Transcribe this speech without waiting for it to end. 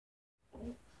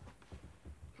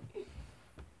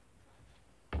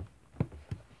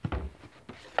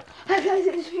Hi guys,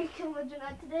 it's me, Cuboard,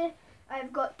 and today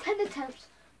I've got 10 attempts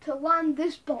to land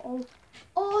this bottle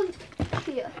on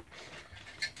here.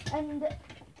 And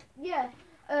yeah,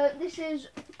 this is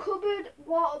Cuboard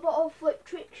water bottle flip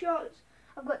trick shots.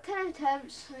 I've got 10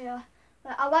 attempts. Yeah,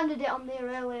 I landed it on there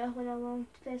earlier when I went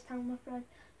to FaceTime with my friend.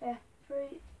 Yeah,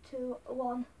 3, 2,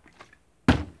 1.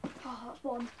 Oh, that's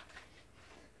 1.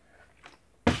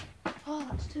 Oh,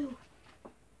 that's 2.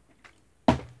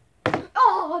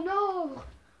 Oh no!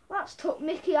 That's took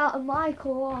Mickey out of my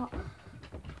court.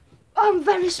 I'm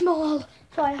very small,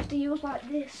 so I have to use like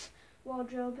this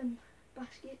wardrobe and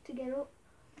basket to get up.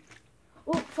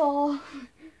 Up 4,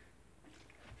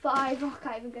 5, I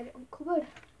can't even get it uncovered.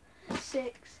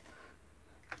 6.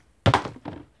 I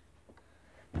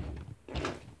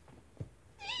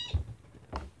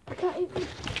can't even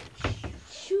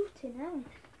shoot it now.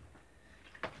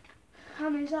 How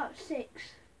many is that? 6,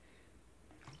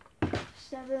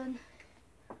 7.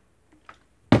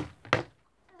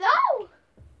 No!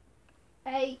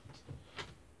 8.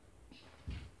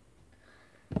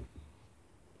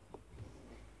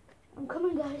 I'm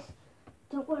coming, guys.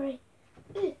 Don't worry.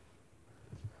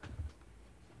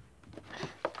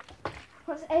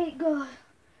 Let's 8 go.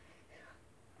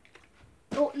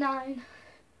 Oh, 9.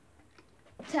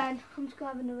 10. I'm just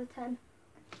gonna have another 10.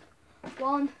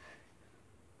 1.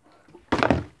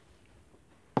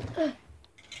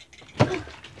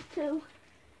 2.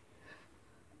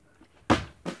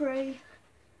 3.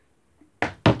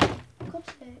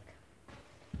 God's sake.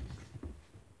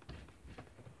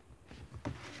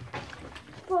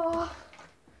 4.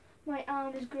 My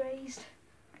arm is grazed.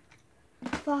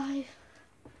 5.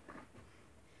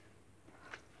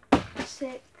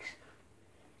 6.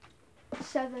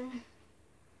 7.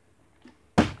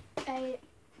 8.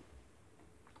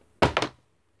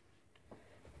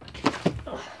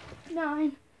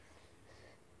 9.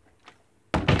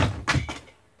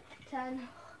 10.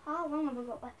 How long have I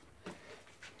got left?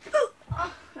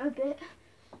 A bit.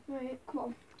 Right, come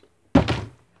on.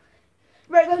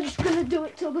 Right, I'm just gonna do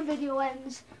it till the video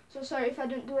ends. So sorry if I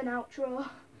don't do an outro.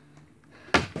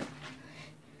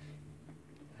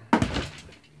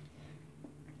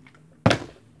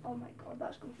 Oh my god,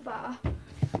 that's gone far.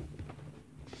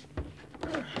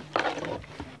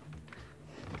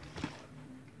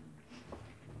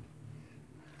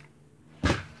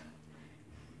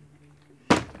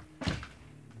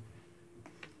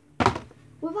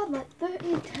 We've had like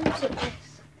 30 attempts at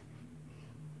this.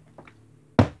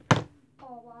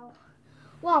 Oh wow.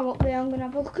 While I'm up there, I'm going to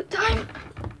have a look at time.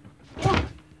 Oh,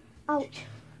 ouch.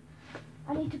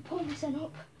 I need to pull this end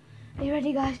up. Are you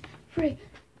ready, guys? 3,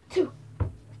 2,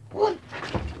 1.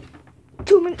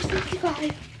 2 minutes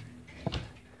 55.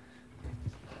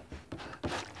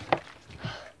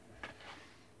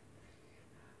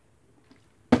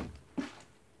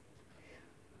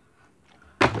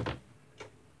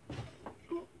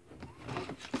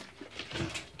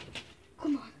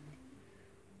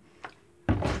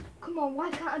 Come on,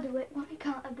 why can't I do it? Why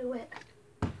can't I do it?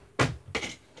 For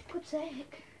God's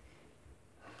sake.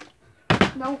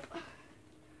 Nope.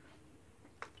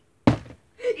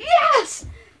 Yes!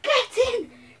 Get in!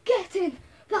 Get in!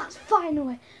 That's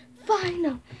finally.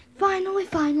 Finally.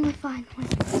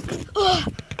 Oh,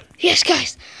 yes,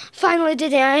 guys. Finally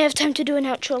did it. I have time to do an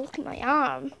outro. Look at my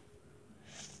arm.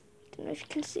 Don't know if you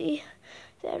can see.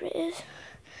 There it is.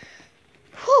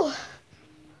 Whew.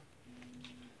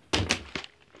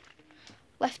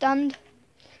 Left hand.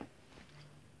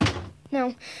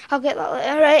 No, I'll get that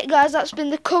later. Alright guys, that's been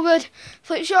the Cuboard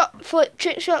flip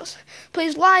trick shots.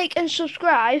 Please like and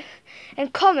subscribe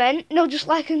and comment. No, just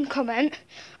like and comment.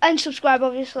 And subscribe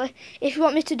obviously. If you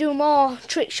want me to do more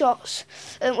trick shots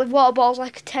with water balls,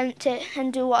 like attempt it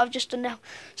and do what I've just done now.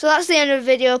 So that's the end of the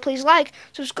video. Please like,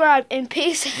 subscribe, and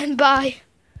peace and bye.